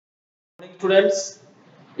Students,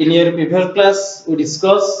 in your previous class, we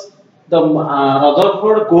discussed the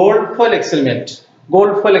Rutherford gold foil experiment.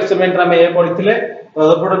 Gold foil experiment रा में पढ़ी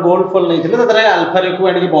Rutherford gold foil नहीं थे तो तरह अल्फा रे को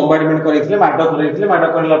यानी कि bombardment करी थे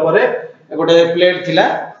मार्डो करला परे गोटे प्लेट थिला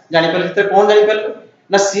जानि पर से कोन जानि पर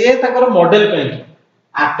ना सीए ताकर मॉडल पे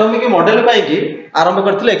एटॉमिक मॉडल पे कि आरंभ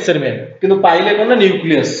करथिले एक्सपेरिमेंट किंतु पाइले कोन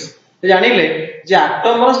न्यूक्लियस तो जानिले जे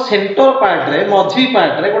एटम रो सेंटर पार्ट रे मझी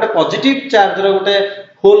पार्ट रे गोटे पॉजिटिव चार्ज रो गोटे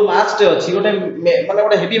होल मास टे अछि गोटे माने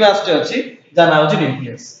गोटे हेवी मास टे अछि जाना होछि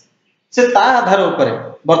न्यूक्लियस से ता आधार ऊपर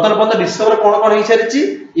वर्तमान पर्यंत डिस्कवर कोन होई सारिछि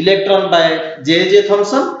electron by J J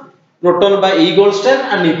Thomson proton bye E Goldstein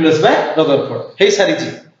and nucleus bye Rutherford hay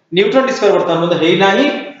सारिछि neutron discover वर्तमान पर्यंत हेई नाही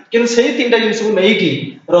किन सेही तीनटा जिनिस को नै कि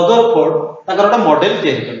रदरफोर्ड ताकर गोटे मॉडल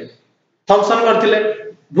तयार करले थॉमसन करथिले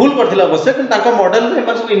भूल करथिला अवश्य किन ताका मॉडल रे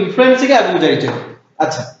एमन सब इन्फ्लुएंस के आगु जाई छै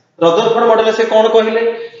अच्छा रदरफोर्ड मॉडल से कोन कहिले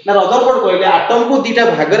ना रदरफोर्ड कहिले एटम को दीटा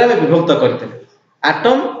भाग रे में विभक्त करथिले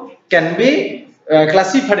atom can be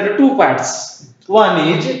classified into two parts. One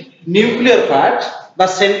is nuclear part, the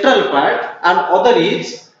central part, and other is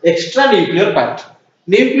extra nuclear part.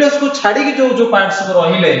 Nucleus को छाड़ी की जो parts सब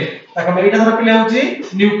रहिले ताका मेरिटा धर पिले होची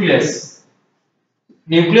nucleus.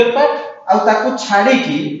 Nuclear part ଆଉ ताको छाड़ी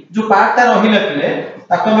की जो part ता रहिले पिले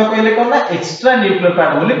ताका हम कहले कोन ना extra nuclear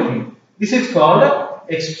part बोली कहली. This is called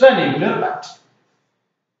extra nuclear part.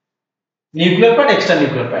 Nuclear part, extra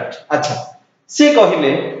nuclear part. अच्छा से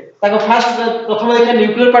कहिले ताको फास्ट प्रथम देखा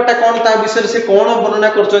न्यूक्लियर पार्ट कोन ता विषय से कोन वर्णना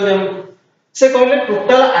करछन हम से कहले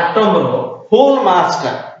टोटल एटम रो होल मास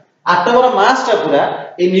का एटम रो मास ता पूरा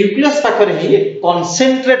ए न्यूक्लियस पाखर ही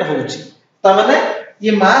कंसंट्रेट होउची ता माने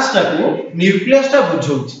ये मास ता को न्यूक्लियस ता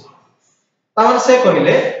बुझौची ता माने से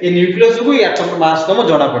कहले ए न्यूक्लियस को एटम मास तम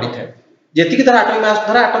जणा पड़ी थाए जेति की तरह एटम मास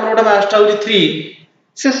धरा एटम रो मास ता होची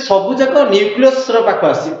 3 से सब जक न्यूक्लियस रो पाख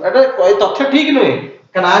आसी एटा तथ्य ठीक नय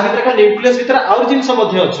कारण आ भीतर का न्यूक्लियस भीतर आउर जिंस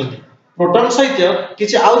मध्ये अछंती प्रोटॉन सहित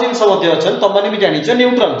किछि आउ जिंस मध्ये अछन तमने भी जानि छ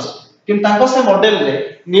न्यूट्रॉन्स किंतु तांको से मॉडल रे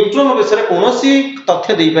न्यूट्रॉन विषय कोनोसी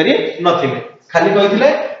तथ्य देई पारि नथिले खाली कहिथिले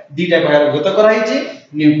दीटा भाग गत कराई छी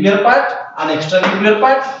nuclear part and extra nuclear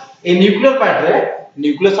part a nuclear part रे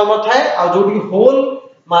न्यूक्लियस हमर थाए आ जोटी होल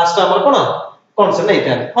मास ता हमर कोन से नै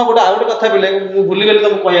थाए हां गोटा आ गोटे कथा बिले मु भूली गेल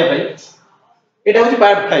तुम कहया पई एटा होची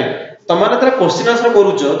पार्ट 5 तमाने तरा क्वेश्चन आंसर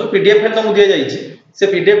करूछ जो पीडीएफ फाइल तुम दिया जाई छी से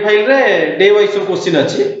पीडीएफ फाइल रे डे वाइज क्वेश्चन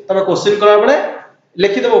अछि तमे क्वेश्चन करा बळे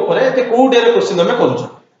लिखि देबो ऊपर जे को डे रे क्वेश्चन हमें करूछ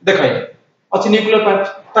देखाई अछि न्यूक्लियर पार्ट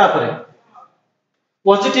तापरे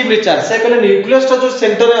पॉजिटिवली चार्ज से कहले न्यूक्लियस जो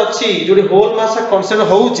सेंटर रे अछि जोडी होल मास कंसंट्रेट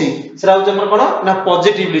होउची सेरा हो हमर कोन ना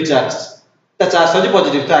पॉजिटिवली चार्ज ता चार्ज होजी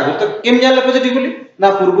पॉजिटिव ता आगु तो केम जानले पॉजिटिवली ना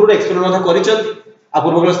पूर्व एक्सपेरिमेंट मध्ये करिसंती आ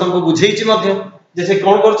पूर्व क्लास तुमको बुझेइची मध्ये जैसे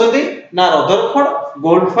कोन करचंती ना रदरफोर्ड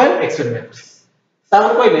गोल्ड फाइल एक्सपेरिमेंट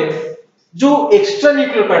तापर कहले जो एक्स्ट्रा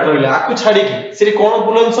न्यूक्लियर पार्ट रहला आकु छाडी की सेरी कोन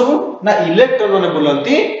बुलन सब ना इलेक्ट्रॉन माने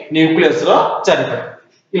बुलंती न्यूक्लियस रो चारि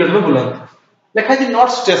पार्ट इलेक्ट्रॉन बुलंती लेखा जी नॉट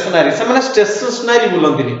स्टेशनरी से माने स्टेशनरी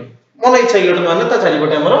बुलंती नि मन इच्छा इलेक्ट्रॉन माने ता चारि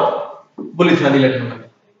पटे हमर बुली थानी इलेक्ट्रॉन माने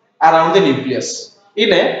अराउंड द न्यूक्लियस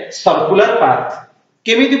इने सर्कुलर पाथ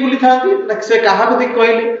केमिति बुली थांती ना से कहा को देख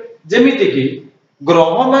कहले जेमिति की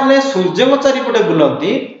ग्रह माने सूर्य को चारि पटे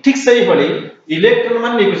बुलंती ठीक सही भली इलेक्ट्रॉन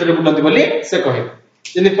माने न्यूक्लियस रे बुलंती बोली से कहले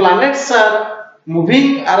when the planets are moving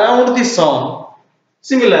around the sun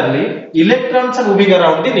similarly electrons are moving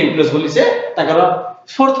around the nucleus बोली से ताकर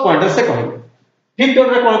फोर्थ पॉइंट से कहले फिफ्थ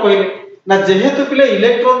पॉइंट रे कोन कहले ना जेहेतु पिले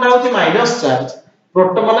इलेक्ट्रॉन राउती माइनस चार्ज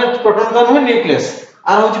प्रोटॉन माने प्रोटॉन का नो न्यूक्लियस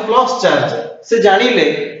आ होची प्लस चार्ज से जानिले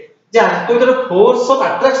जे आको इधर फोर्स ऑफ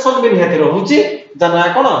अट्रैक्शन भी निहति रहउची जना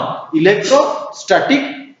कोन इलेक्ट्रोस्टैटिक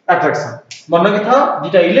अट्रैक्शन मन कि था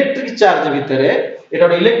जेटा इलेक्ट्रिक चार्ज भितरे एटा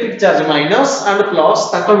electric charge minus and plus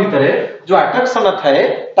ताको भितरे जो अट्रैक्शन थाए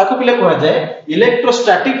ताको पिले कहा जाय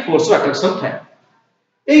इलेक्ट्रोस्टैटिक फोर्स ऑफ अट्रैक्शन थाए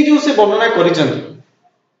एई जो से वर्णना करिसंती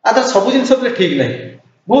आदर सब जिंस पे ठीक नहीं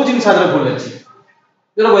बहुत जिंस आदर भूल अछि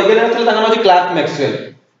जो वैज्ञानिक थले ताका नाम क्लार्क मैक्सवेल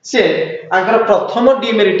से आगर प्रथम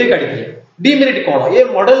डीमेरिट काढिथिले डीमेरिट कोन ए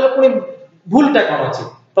मॉडल पुनी भूलटा कोन अछि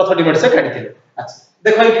प्रथम डीमेरिट से काढिथिले अच्छा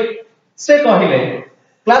देखै से कहिले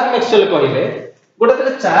क्लार्क मैक्सवेल कहिले गोटे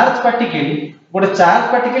तले चार्ज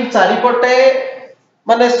पार्टिकल चारि पटे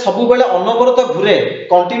माने सब बेले अनवरत घुरे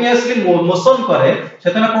कंटीन्यूअसली मोशन करे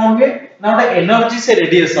सेतना कोन हुए ना गोटे एनर्जी से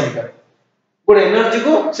रेडिएशन करे गोटे एनर्जी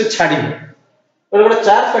को से छाडी गोटे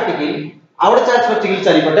charge particle out charge particle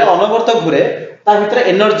चारि पटे अनवरत घुरे ता भीतर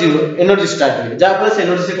एनर्जी स्टार्ट हुए जा पर से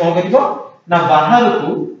एनर्जी से कोन करिवो ना बाहर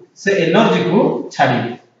को से एनर्जी को छाडी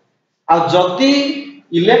आ जति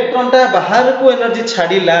इलेक्ट्रॉन ता बाहर को एनर्जी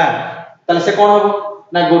छाडीला तले से कोन हो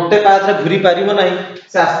ना गोटे पाथ रे घुरी पारिबो नाही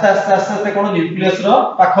से आस्ते आस्ते कोन न्यूक्लियस रो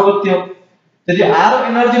पाखवर्ती हो जदि आर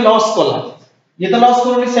एनर्जी लॉस कला ये तो लॉस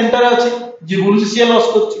करूनी सेंटर अछि जे बुलुची से लॉस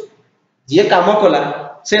करछि जे काम कला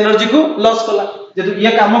से एनर्जी को लॉस कला जदि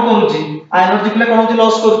ये काम करूछि आ एनर्जी को कोन होछि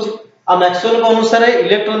लॉस करूछि आ मैक्सवेल के अनुसार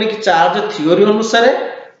इलेक्ट्रॉनिक चार्ज थ्योरी अनुसार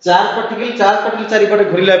चार्ज पार्टिकल चारिपटे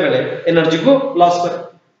घुरिला बेले एनर्जी को लॉस करे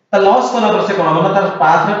त लॉस कला पर से कोन होला तार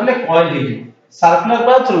पाथ रे पले कॉइल हे सर्कुलर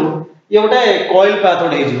पाथ रु ये गोटे कॉइल पाथ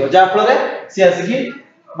उडे हिजो जा फल रे से आसी कि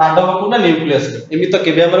माडव को ना न्यूक्लियस एमि तो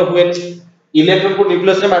केबे हमर हुएनी इलेक्ट्रॉन को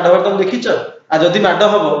न्यूक्लियस रे माडव तुम देखिछ आ जदि माड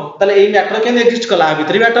हबो ताले एई मैटर केन एक्जिस्ट कला आ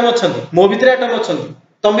भितरी एटम अछंती मो भितरी एटम अछंती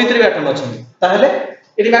तम भितरी एटम अछंती ताहले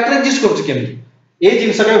एटी मैटर एक्जिस्ट करछ केमि ए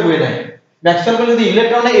जिंस के हुए नाही मैक्सवेल को यदि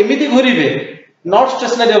इलेक्ट्रॉन एमिति घुरिबे नॉट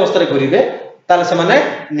स्टेशनरी अवस्था रे घुरिबे ताले से माने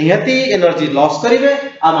निहति एनर्जी लॉस करिवे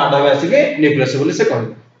आ माडव आसीके न्यूक्लियस बोली से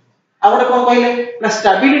कहले आ गोटे कोन कहले ना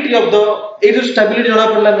स्टेबिलिटी ऑफ द ए जो स्टेबिलिटी जणा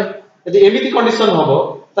पड़ला नै यदि एमिति कंडीशन हबो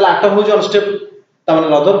ताले एटम हो जो अनस्टेबल ता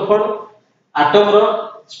माने रदरफोर्ड एटम रो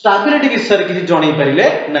स्टेबिलिटी विषय किछि जणै परिले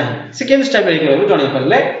नाही से केन स्टेबिलिटी हो जणै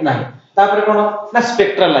परिले नाही तापर कोन ना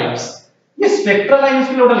स्पेक्ट्रल लाइन्स ये स्पेक्ट्रल लाइन्स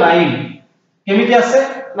के लोटे लाइन केमिति आसे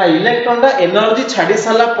ना इलेक्ट्रॉन दा एनर्जी छाडी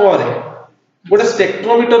साला पर गोटे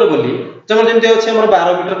स्पेक्ट्रोमीटर बोली जमन जेमते अछि हमर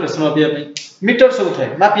 12 मीटर प्रेशर मापिया पई मीटर सब थाए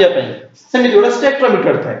मापिया पई सेमि गोटे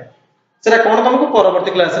स्पेक्ट्रोमीटर थाए सेरा कोन तुमको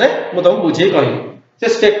परवर्ती क्लास रे मु तुमको बुझे कहि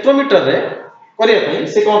से स्पेक्ट्रोमीटर रे करिया पई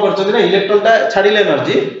से कोन करछथि ना इलेक्ट्रॉन दा छाडिले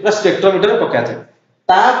एनर्जी ना स्पेक्ट्रोमीटर रे पका छै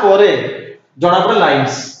ता परे जणा पर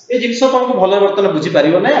लाइन्स ए जिंस तुमको भलो वर्तन बुझी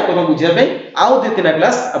परिबो नै आ तुम बुझिया पई आउ दे तीना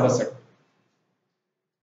क्लास आवश्यक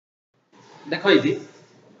देखो इदी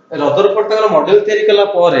रदरफोर्ड तकर मॉडल तयारी कला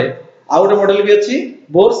परे आउट मॉडल भी अछि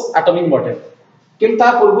बोर्स एटॉमिक मॉडल किंतु ता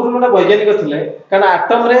पूर्व में वैज्ञानिक थिले कारण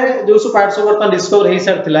एटम रे जो सु पार्ट्स ऑफ बर्तन डिस्कवर हे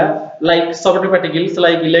सर थिला लाइक सब पार्टिकल्स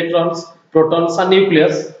लाइक इलेक्ट्रॉन्स प्रोटॉन्स और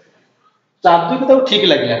न्यूक्लियस चार्ज को ठीक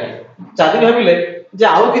लागला चार्ज भाबिले जे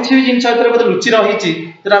आउ किछि भी जिंस आतर बदल रुचि रही छि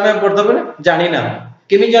तर हमें बर्तन जानि ना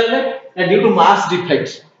केमि जानले ना due to mass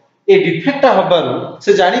defect A defect हबारु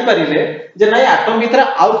से जानि परिले जे नै एटम भीतर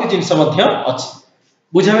आउ कि जिंस मध्य अछि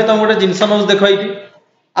बुझामे त गोटे जिंस न देखैति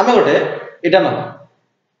आमे गोटे एटा न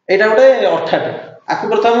एटा गोटे अर्थाट आकु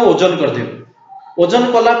प्रथम ओजन कर दिउ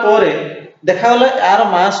ओजन कला परे देखा गला यार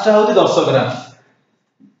मास ता होती 10 ग्राम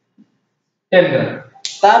 10 ग्राम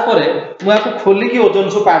तापरे मु आकु खोली की ओजन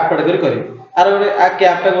सो पार्ट पार्ट करी आर गोटे आ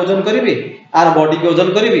कैप टा ओजन करिवि आर बॉडी के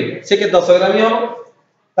ओजन करिवि से के 10 ग्राम ही हो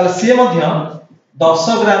ताले से मध्य 10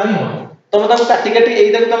 ग्राम ही हो तुम ताको काटी काटी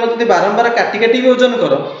एई देखो तुम जदी बारंबार काटी काटी भी ओजन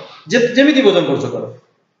करो जेमिति ओजन करछो करो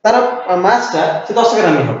तार मास ता से 10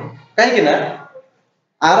 ग्राम ही हो काहे कि ना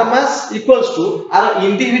are mass equals to are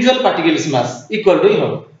individual particles mass equal to ही हो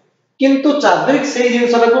किंतु चार्विक से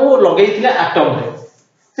जिंसटा को लगेइथिले एटम रे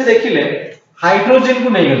से देखिले हाइड्रोजन को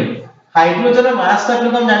नहीं गले हाइड्रोजन मास ता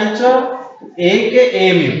तुम जानिछो 1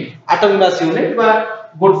 mu एटॉमिक मास यूनिट बा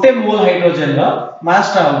गोटे मोल हाइड्रोजन रो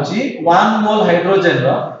मास ता होची 1 मोल हाइड्रोजन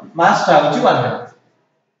रो मास ता होची 1 ग्राम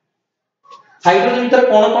हाइड्रोजन तर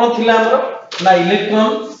कोन थिला हमरो ना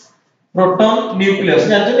इलेक्ट्रॉन प्रोटॉन न्यूक्लियस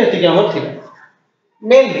जानते एतिक हमर थिला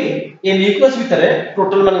मेनली ये न्यूक्लियस भीतर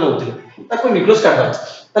प्रोटॉन माने रहउथिले ताको न्यूक्लियस काटा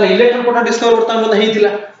तले इलेक्ट्रॉन प्रोटॉन डिस्कवर वर्तमान में हेतिला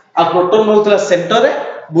आ प्रोटॉन रहउथिला सेंटर रे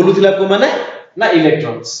बुलुथिला को माने ना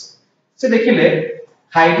इलेक्ट्रॉन्स से देखिले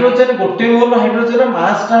हाइड्रोजन गोटे मोल हाइड्रोजन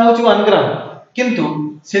मास ता होची 1 ग्राम किंतु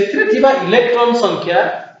सेथिरे थिबा इलेक्ट्रॉन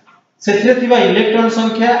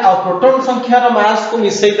संख्या आ प्रोटॉन संख्या रो मास को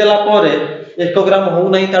मिसई देला परे 1 ग्राम हो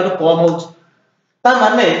नहीं ताडू कम होची ता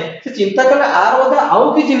माने से चिंता कले आर बदे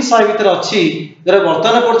आउ कि जिंस भीतर अछि जरे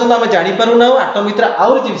वर्तमान पर्यंत हम जानि पारु ना एटम भीतर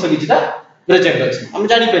आउ जिंस किछटा प्रेजेंट अछि हम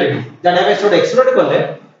जानि परबी जानि हम स्टडी एक्सपेरिमेंट करले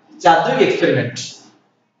चार्जिंग एक्सपेरिमेंट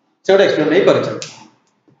सेटा एक्सपेरिमेंट नहीं करछ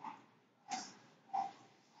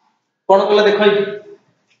कोन कले देखै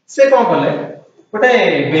से कोन कले गोटे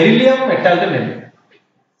बेरिलियम मेटल रे नेले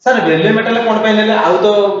सर बेरिलियम मेटल कोन पे नेले आउ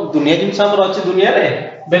तो दुनिया जिंस हमर अछि दुनिया रे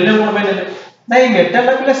बेरिलियम कोन पे नेले नहीं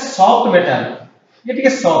मेटल ला सॉफ्ट मेटल ये ठीक है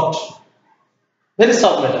सॉफ्ट वेरी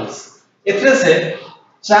सॉफ्ट मेटल्स एथरे से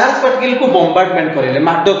चार्ज पार्टिकल को बॉम्बार्डमेंट करेले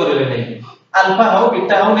माडो करेले नहीं अल्फा हो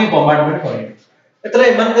बीटा हो नहीं बॉम्बार्डमेंट करेले एथरे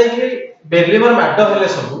एमन जाई कि बेरिलियम माडो हेले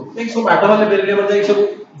सब एक सब माडो हेले बेरिलियम जाई सब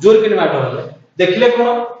जोर के माडो हेले देखले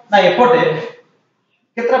कोन ना एपटे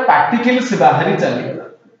केतरा पार्टिकल्स बाहरी चली गला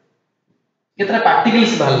केतरा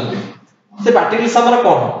पार्टिकल्स बाहर से पार्टिकल्स हमर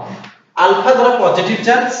कोन अल्फा द्वारा पॉजिटिव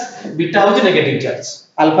चार्ज बीटा हो नेगेटिव चार्ज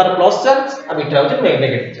अल्फा रे प्लस चार्ज आ बीटा हो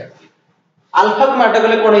नेगेटिव चार्ज अल्फा को माडा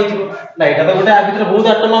गले कोन हिथिबो ना एटा तो गोटे आ भीतर बहुत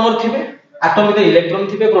एटम हमर थिबे एटम भीतर इलेक्ट्रॉन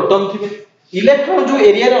थिबे प्रोटॉन थिबे इलेक्ट्रॉन जो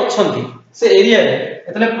एरिया रे अछंती से एरिया रे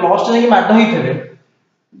एतले प्लस नै माडा हिथिबे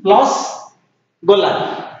प्लस गोला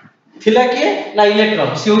थिला के ना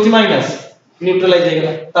इलेक्ट्रॉन सी होची माइनस न्यूट्रलाइज हो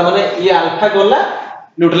गला ता माने ये अल्फा गला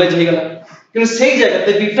न्यूट्रलाइज हो गला कि सेही जगह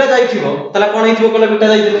ते बीटा जाइथिबो तला कोन हेतिबो कहला बीटा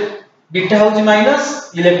जाइथिबो बीटा होची माइनस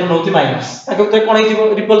इलेक्ट्रॉन होची माइनस ताको ते कोन हेतिबो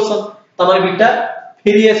रिपल्सन ता माने बीटा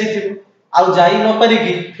फेरी आसीथिबो आ जाई न पारि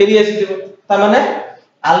कि फेरी आसीथिबो ता माने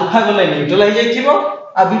अल्फा गले न्यूट्रलाइज जाइथिबो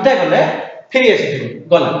आ बीटा गले फेरी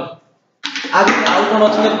आसीथिबो गला आदि आउ कोन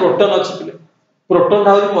अछि प्रोटॉन अछि प्रोटॉन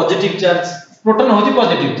होची पॉजिटिव चार्ज प्रोटॉन होची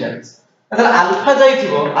पॉजिटिव चार्ज अगर अल्फा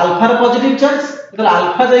जाइथिबो अल्फा रे पॉजिटिव चार्ज अगर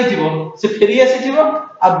अल्फा जाइथिबो से फेरी आसीथिबो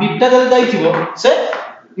आ बीटा जले जाइथिबो से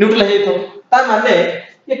न्यूट्रल हेइथो ता माने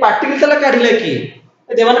ये पार्टिकल तला काढिले की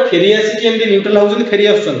जे माने फेरी आसी के एमडी न्यूट्रल होउछन फेरी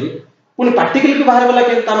आछन पुनी पार्टिकल के बाहर वाला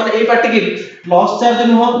के ता माने ए पार्टिकल प्लस चार्ज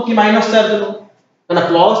न हो कि माइनस चार्ज न माने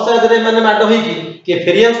प्लस चार्ज रे माने माडो होई कि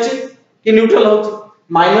फेरी आछी कि न्यूट्रल होउछ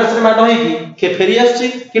माइनस रे माडो होई कि फेरी आछी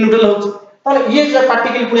कि न्यूट्रल होउछ ताले ये जे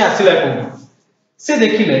पार्टिकल पुनी आसीला कोन से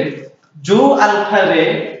देखिले जो अल्फा रे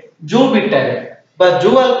जो बीटा रे बा जो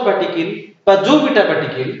अल्फा पार्टिकल बा जो बीटा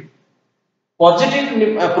पार्टिकल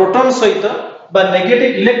पॉजिटिव प्रोटॉन सहित बा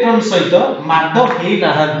नेगेटिव इलेक्ट्रॉन सहित माडो हेई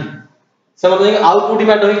नाहंती समझ आउ कोडी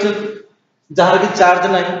माडो हेई छथि जहार कि चार्ज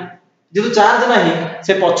नाही जेतु चार्ज नाही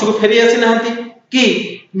से पछकु फेरी आसी नाहंती कि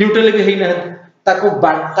न्यूट्रल भी हेई नाहंती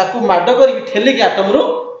ताको माडो करी ठेले के एटम रो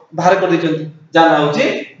बाहर कर दिचंती जाना होची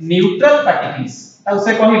न्यूट्रल पार्टिकल्स आ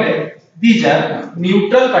से कहिले these are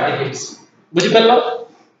neutral particles बुझि परलो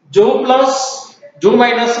जो प्लस जो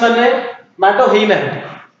माइनस माने माडो हेई नाही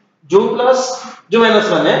जो प्लस जो माइनस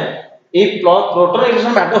माने ए प्रोटॉन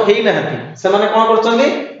इलेक्ट्रॉन माडो हेई नाहंती से माने कोन करचंदी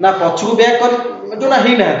ना पछकु बैक कर जो ना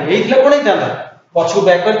हेई नाहंती हेइथिले कोन हेइतांदा पछकु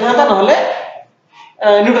बैक कर थांदा नहले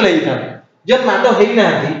न्यूट्रल हेई थांदा जे माडो हेई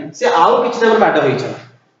नाहंती से आउ किछ देवर माडो हेई छ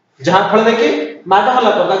जहां फल देखि माडो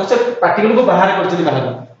हला कर से पार्टिकल को बाहर करचंदी बाहर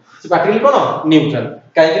से पार्टिकल कोन न्यूट्रल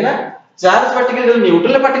काहे कि ना चार्ज पार्टिकल जो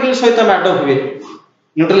न्यूट्रल पार्टिकल सहित माडो हुए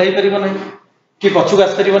न्यूट्रल हेई परिबो नै कि पछुक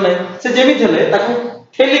आस परिबो नै से जेमि थले ताको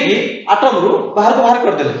ठेली की एटम रु बाहर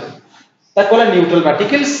कर देले ता कोला न्यूट्रल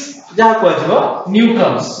पार्टिकल्स जहा को आजबो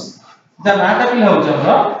न्यूट्रॉन्स दा नाटा पिला हो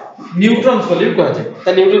जनो न्यूट्रॉन्स बोली को आजे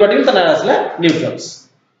ता न्यूट्रल पार्टिकल ता ना आसला न्यूट्रॉन्स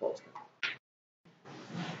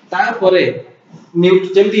ता परे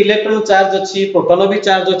जेमति इलेक्ट्रॉन चार्ज अछि प्रोटॉन भी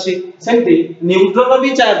चार्ज अछि सेमति न्यूट्रॉन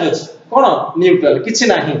भी चार्ज अछि कोन न्यूट्रल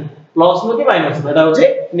किछि नाही प्लस नो कि माइनस एटा होचे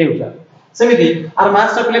न्यूट्रल सेमिति आर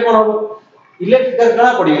मास रखले कोन हो इलेक्ट्रिकल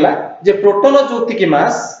गणा पडिगला जे प्रोटॉन जोति की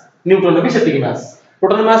मास न्यूट्रॉन भी सेति की मास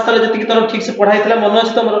प्रोटॉन मास तले जति की तरह ठीक से पढाइतला मन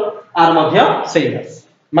अछि तमरो आर मध्य सेही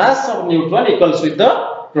mass of neutron equals with the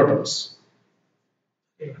protons